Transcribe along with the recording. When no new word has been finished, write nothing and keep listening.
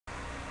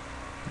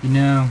You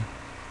know,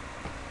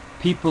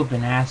 people have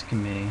been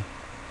asking me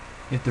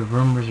if the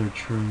rumors are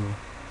true.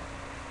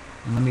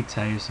 And let me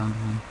tell you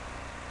something.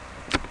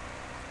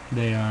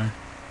 They are.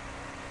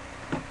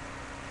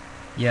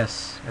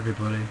 Yes,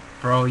 everybody.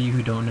 For all you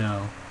who don't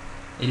know,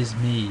 it is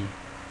me,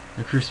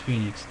 the Chris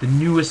Phoenix, the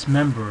newest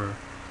member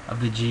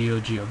of the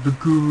GOG, of the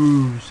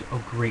Gurus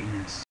of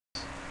Greatness.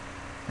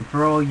 And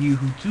for all you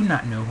who do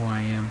not know who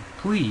I am,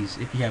 please,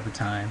 if you have the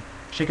time,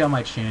 check out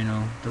my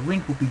channel. The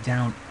link will be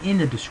down in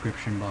the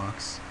description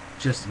box,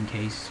 just in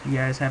case you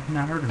guys have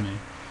not heard of me.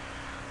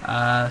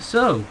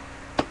 So,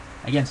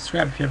 again,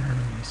 subscribe if you haven't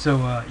heard of me.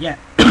 So, yeah,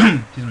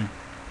 excuse me.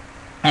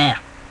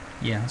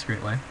 Yeah, that's a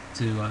great way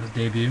to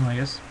debut, I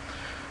guess.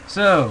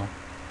 So,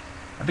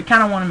 I've been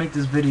kind of wanting to make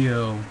this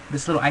video,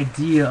 this little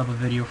idea of a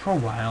video for a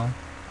while.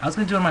 I was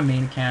going to do it on my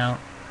main account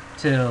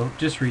till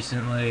just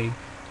recently.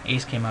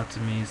 Ace came up to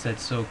me and said,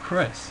 "So,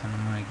 Chris," and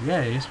I'm like,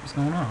 "Yeah, Ace, what's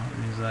going on?"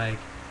 And he's like,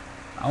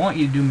 "I want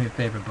you to do me a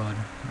favor, bud."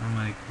 And I'm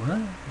like, "What?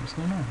 What's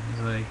going on?"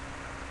 He's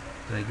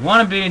like, "You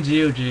want to be in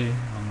GOG?"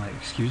 I'm like,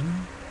 "Excuse me?"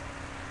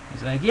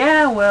 He's like,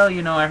 "Yeah, well,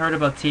 you know, I heard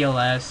about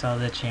TLS, saw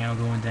that channel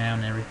going down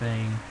and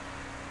everything.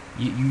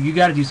 You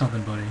got to do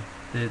something, buddy.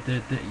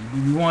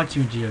 We want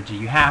you in GOG.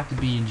 You have to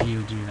be in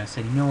GOG." And I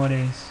said, "You know what,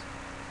 Ace?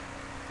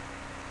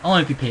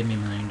 Only if you paid me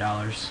 $1 million."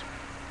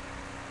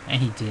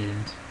 And he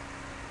didn't.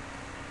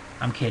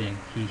 I'm kidding.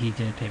 He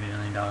didn't pay me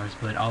 $1 million,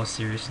 but all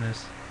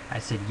seriousness, I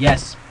said,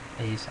 "Yes,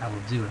 Ace, I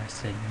will do it." I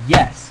said,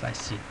 "Yes." I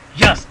said,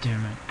 "Yes,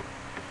 damn it."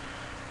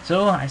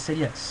 So I said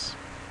yes.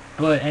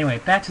 But anyway,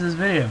 back to this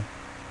video.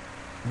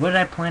 What did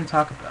I plan to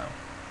talk about?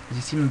 As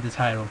you see in the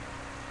title.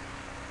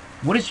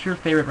 What is your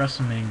favorite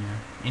WrestleMania?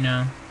 You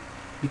know?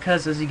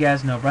 Because as you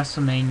guys know,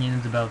 WrestleMania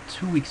is about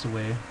 2 weeks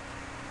away.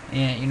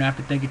 And, you know, I've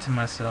been thinking to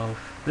myself,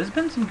 there's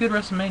been some good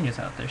WrestleManias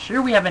out there.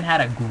 Sure, we haven't had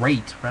a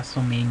great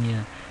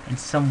WrestleMania in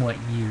somewhat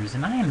years,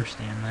 and I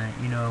understand that,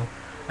 you know.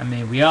 I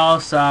mean, we all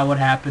saw what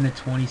happened at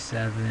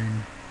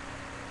 27.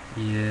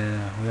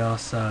 Yeah, we all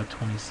saw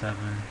 27.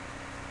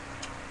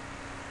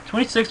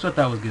 26 I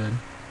thought was good.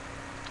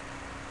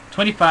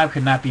 25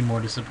 could not be more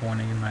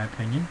disappointing in my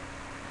opinion.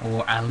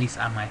 Or at least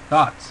on my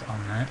thoughts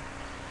on that.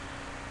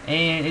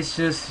 And it's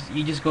just,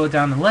 you just go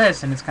down the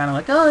list and it's kind of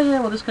like, oh yeah,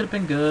 well this could have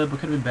been good, but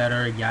could have been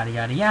better, yada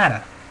yada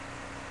yada.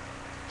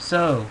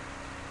 So,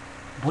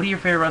 what are your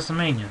favorite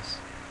WrestleManias?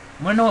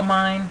 Want to know what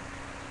mine?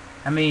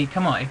 I mean,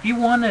 come on, if you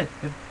want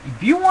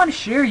to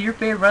share your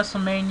favorite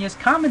WrestleManias,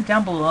 comment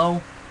down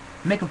below.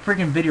 Make a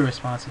freaking video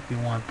response if you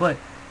want. But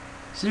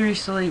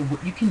seriously,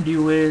 what you can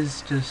do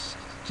is just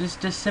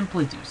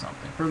simply do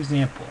something. For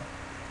example,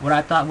 what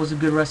I thought was a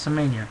good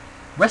WrestleMania.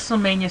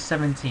 WrestleMania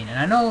 17. And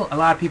I know a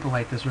lot of people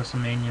like this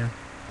WrestleMania.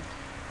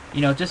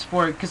 You know, just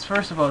for, because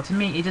first of all, to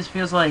me, it just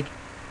feels like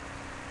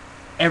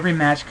every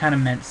match kind of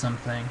meant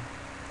something.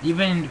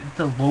 Even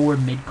the lower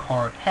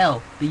mid-card.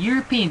 Hell, the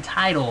European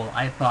title,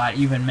 I thought,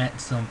 even meant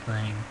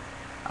something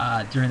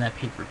during that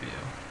pay-per-view.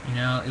 You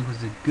know, it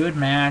was a good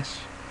match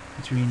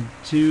between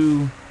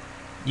two,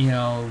 you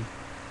know,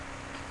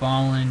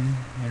 fallen,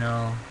 you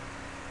know,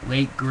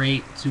 late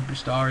great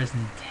superstars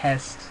in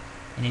Test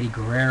and Eddie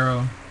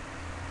Guerrero.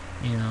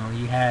 You know,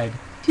 you had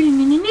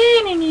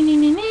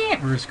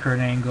versus Kurt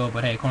Angle,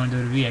 but hey, according to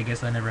WWE, I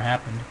guess that never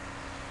happened.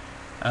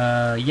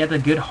 You had the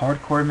good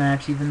hardcore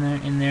match even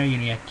in there. You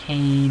know, you had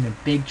Kane, the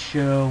Big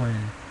Show,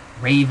 and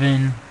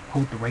Raven.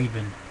 Quote the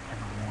Raven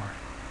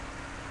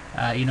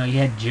evermore. You know, you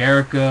had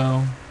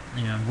Jericho.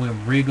 You know,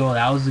 William Regal.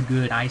 That was a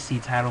good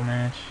IC title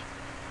match.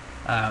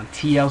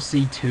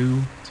 TLC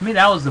 2. To me,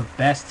 that was the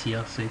best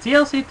TLC.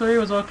 TLC 3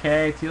 was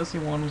okay.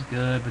 TLC 1 was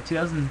good, but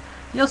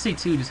TLC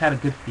 2 just had a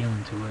good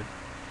feeling to it.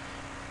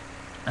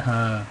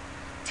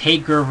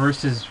 Taker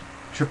versus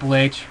Triple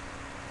H,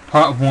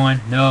 Part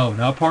 1. No,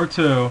 not Part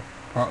 2.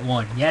 Part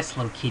 1. Yes,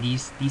 little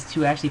kiddies. These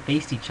two actually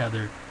faced each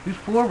other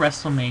before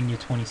WrestleMania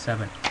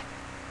 27.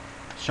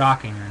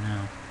 Shocking, I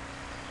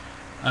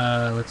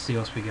know. Let's see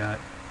what else we got.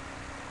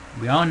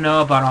 We all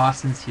know about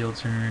Austin's heel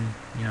turn.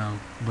 You know,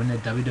 winning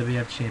the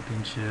WWF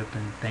Championship,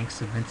 and thanks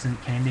to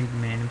Vincent Kennedy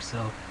McMahon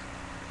himself.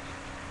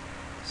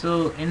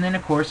 So, and then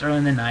of course early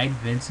in the night,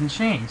 Vince and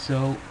Shane.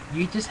 So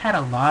you just had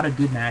a lot of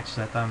good matches,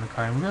 I thought, on the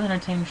card, and really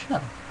entertaining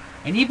show.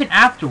 And even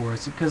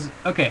afterwards, because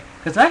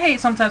I hate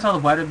sometimes how the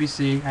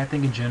YWC, I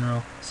think in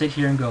general, sit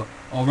here and go,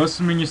 "Oh,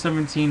 WrestleMania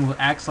 17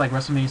 acts like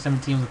WrestleMania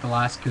 17 was the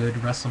last good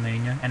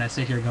WrestleMania," and I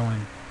sit here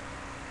going,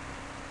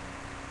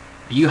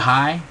 "Are you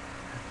high?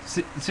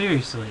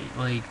 Seriously,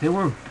 like there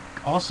were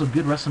also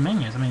good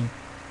WrestleManias. I mean,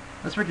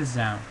 let's break this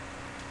down.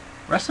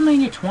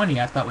 WrestleMania 20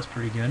 I thought was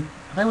pretty good.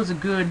 I thought it was a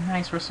good,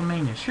 nice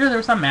WrestleMania. Sure, there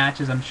were some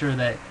matches I'm sure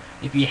that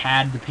if you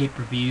had the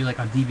pay-per-view, like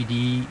on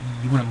DVD,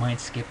 you wouldn't mind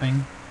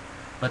skipping.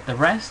 But the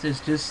rest is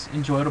just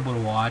enjoyable to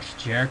watch.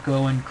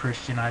 Jericho and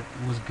Christian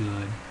was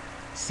good.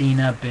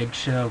 Cena, Big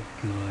Show,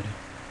 good.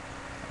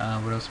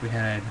 What else we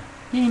had?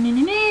 You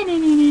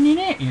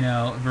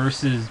know,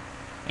 versus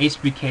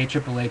HBK,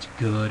 Triple H,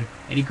 good.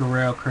 Eddie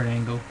Guerrero, Kurt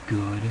Angle,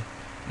 good.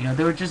 You know,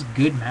 they were just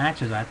good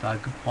matches, I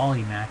thought. Good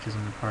quality matches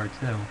on the card,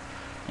 too.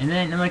 And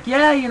then I'm like,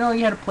 yeah, you know,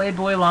 you had a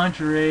Playboy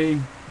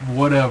lingerie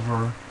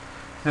whatever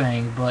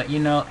thing. But you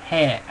know,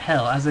 hey,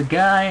 hell, as a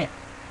guy,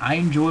 I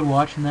enjoyed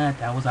watching that.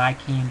 That was eye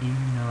candy. You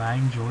know, I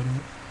enjoyed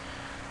it.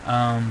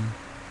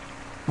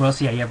 What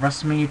else? Yeah, you have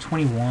WrestleMania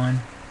 21.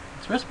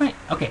 It's WrestleMania.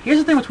 Okay, here's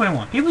the thing with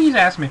 21. People used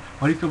to ask me,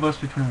 "What do you feel about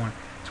WrestleMania 21?"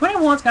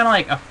 21's kind of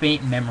like a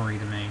faint memory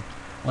to me.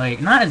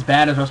 Like, not as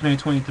bad as WrestleMania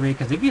 23,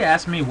 because if you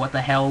ask me what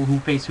the hell, who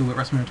faced who at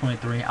WrestleMania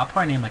 23, I'll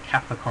probably name like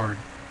half the card,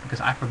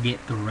 because I forget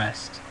the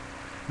rest.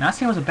 Not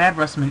saying it was a bad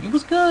WrestleMania. It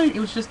was good. It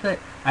was just that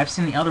I've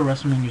seen the other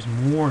WrestleManias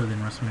more than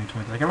WrestleMania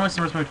 23. Like, everyone's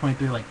seen WrestleMania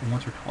 23 like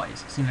once or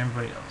twice. I've seen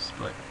everybody else.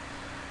 But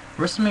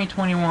WrestleMania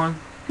 21,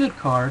 good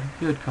card.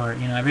 Good card.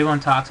 You know, everyone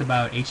talks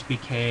about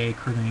HBK,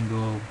 Kurt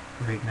Angle,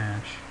 great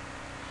match.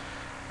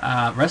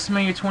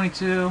 WrestleMania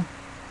 22,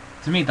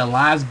 to me, the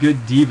last good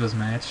Divas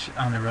match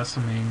on the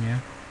WrestleMania.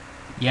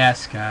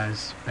 Yes,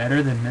 guys,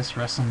 better than Miss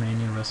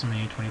WrestleMania,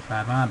 WrestleMania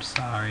 25. I'm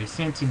sorry,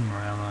 Santino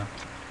Marella,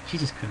 she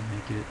just couldn't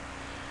make it.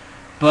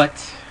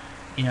 But,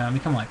 you know, I mean,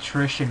 come on,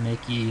 Trish and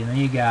Nikki, and then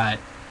you got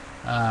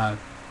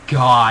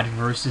God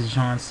versus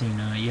John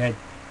Cena. You had,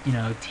 you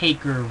know,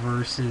 Taker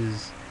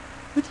versus...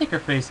 Who Taker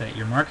face at?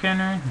 Your Mark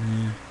Henry?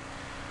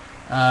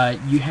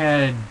 You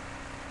had,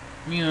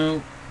 you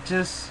know,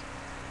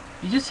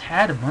 you just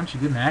had a bunch of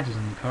good matches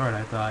on the card,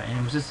 I thought, and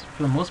it was just,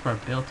 for the most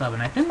part, built up.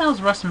 And I think that was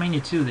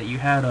WrestleMania 2 that you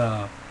had,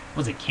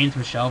 was it Kent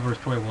Michelle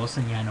versus Tori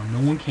Wilson? Yeah, I know, no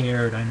one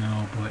cared, I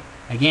know, but,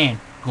 again,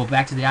 go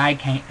back to the eye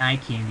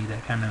candy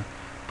that kind of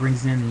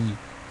brings in the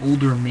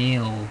older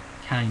male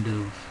kind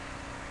of,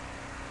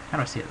 how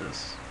do I say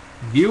this?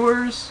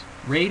 Viewers,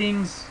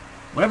 ratings,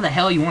 whatever the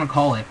hell you want to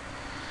call it.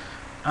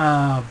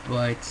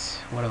 But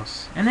what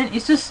else? And then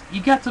it's just,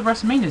 you got the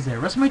WrestleManias there.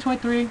 WrestleMania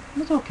 23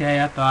 was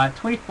okay, I thought.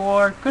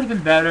 24 could have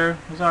been better.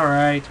 It was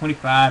alright.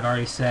 25, I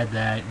already said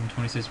that. And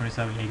 26,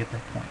 27, yeah, you get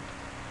that point.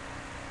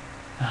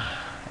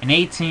 And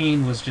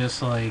 18 was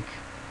just like,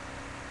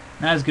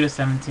 not as good as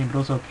 17, but it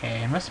was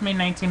okay. And WrestleMania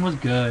 19 was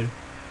good.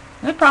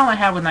 And the problem I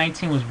had with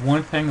 19 was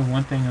one thing and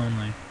one thing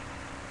only.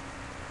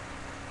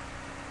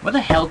 What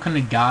the hell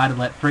couldn't God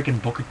let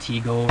frickin' Booker T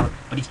go over?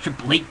 But he's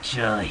Triple H,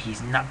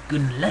 he's not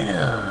gonna let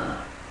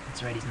her.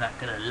 That's right, he's not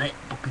gonna let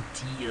Booker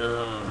T,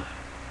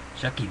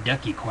 Shucky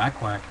Ducky Quack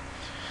Quack.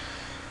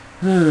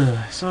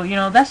 So, you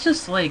know, that's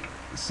just like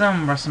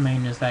some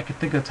WrestleManias that I could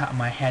think of the top of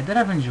my head that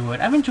I've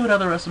enjoyed. I've enjoyed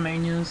other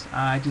WrestleManias.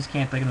 I just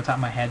can't think of the top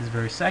of my head this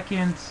very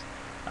second.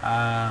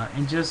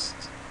 And just,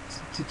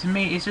 to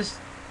me, it's just,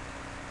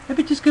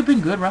 maybe just could have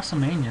been good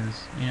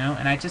WrestleManias, you know?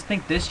 And I just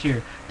think this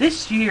year's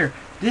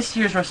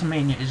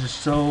WrestleMania is just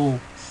so,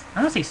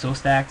 I'm gonna say so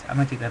stacked, I'm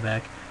gonna take that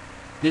back.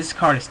 This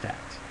card is stacked.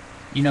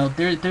 You know,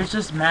 there's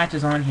just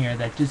matches on here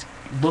that just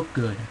look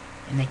good,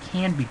 and they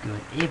can be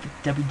good if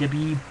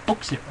WWE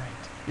books it right.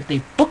 If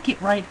they book it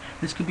right,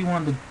 this could be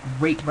one of the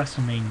great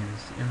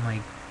WrestleManias in,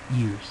 like,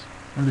 years.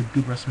 One of the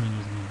good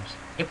WrestleManias in years.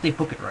 If they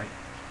book it right.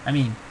 I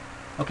mean,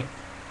 okay.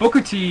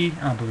 Booker T,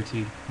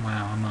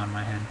 wow, I'm out of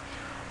my head.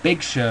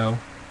 Big Show,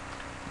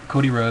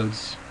 Cody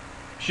Rhodes,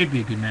 should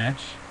be a good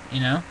match, you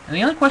know? And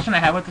the only question I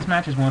have with this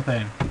match is one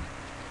thing.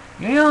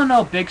 You don't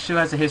know Big Show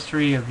has a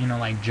history of, you know,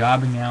 like,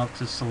 jobbing out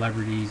to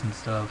celebrities and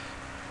stuff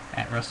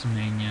at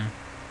WrestleMania.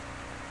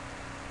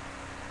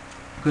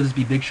 Could this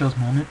be Big Show's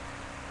moment?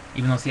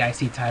 Even though it's the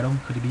IC title,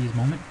 could it be his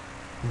moment?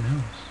 Who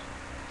knows?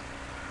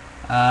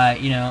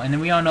 You know, and then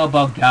we all know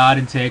about God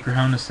and Taker,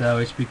 Hell in a Cell,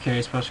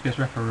 HBK, special guest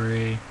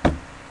referee.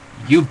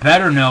 You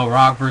better know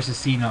Rock versus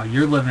Cena.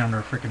 You're living under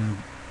a freaking,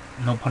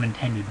 no pun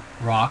intended,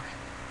 rock.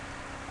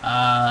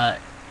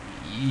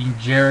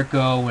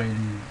 Jericho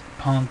and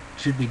Punk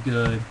should be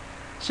good.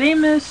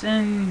 Sheamus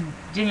and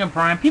Daniel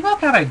Bryan, people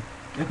kind of,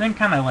 I think,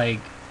 kind of like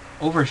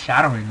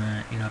overshadowing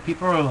that. You know,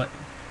 people are like,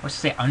 let's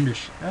say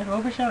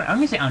overshadowing. I'm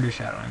gonna say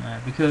undershadowing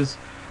that because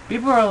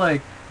people are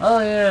like, oh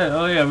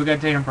yeah, we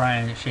got Daniel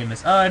Bryan and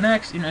Sheamus.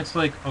 Next, you know, it's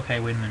like, okay,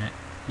 wait a minute.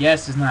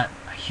 Yes, there's not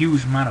a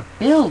huge amount of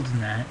build in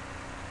that.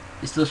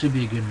 It still should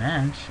be a good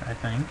match, I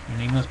think.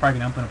 And even though it's probably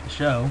gonna open up the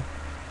show.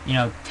 You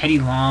know, Teddy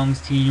Long's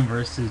team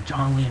versus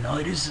John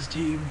Leonidas'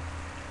 team.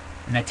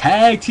 In a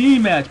tag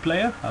team match,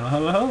 player. Hello,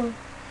 hello, hello.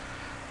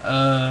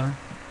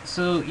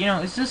 So, you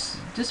know, it's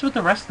just with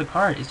the rest of the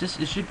card, it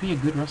should be a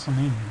good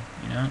WrestleMania,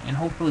 you know? And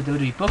hopefully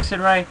WWE books it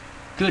right,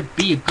 could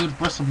be a good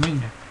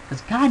WrestleMania.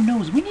 Because God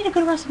knows, we need a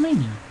good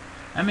WrestleMania.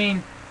 I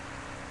mean,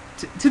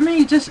 to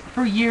me, just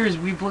for years,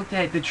 we've looked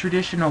at the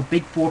traditional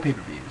Big Four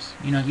pay-per-views.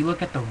 You know, you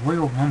look at the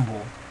Royal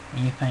Rumble,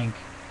 and you think,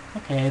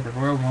 okay, the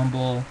Royal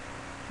Rumble,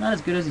 not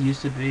as good as it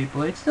used to be,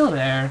 but it's still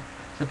there.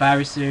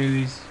 Survivor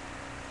Series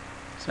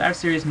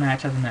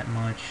match hasn't that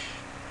much.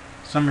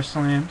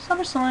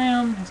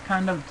 SummerSlam has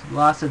kind of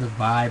lost its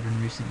vibe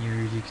in recent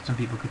years, some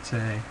people could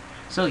say.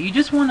 So you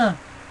just want to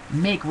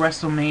make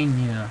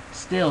WrestleMania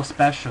still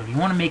special. You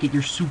want to make it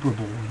your Super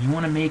Bowl. You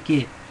want to make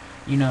it,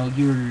 you know,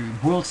 your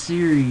World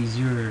Series,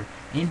 your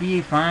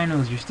NBA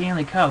Finals, your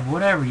Stanley Cup,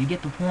 whatever. You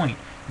get the point.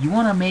 You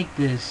want to make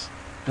this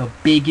the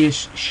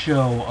biggest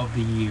show of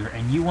the year,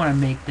 and you want to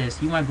make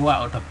this, you want to go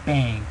out with a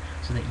bang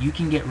so that you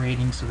can get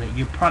ratings, so that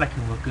your product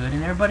can look good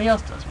and everybody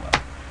else does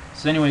well.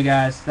 So anyway,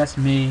 guys, that's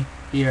me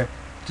here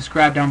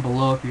Subscribe down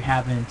below if you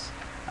haven't.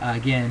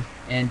 Again,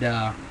 and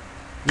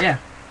yeah,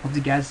 hope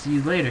you guys see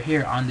you later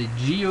here on the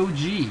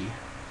GOG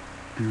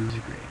Gurus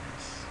of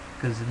Greatness.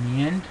 Because in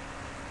the end,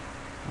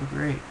 we're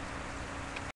great.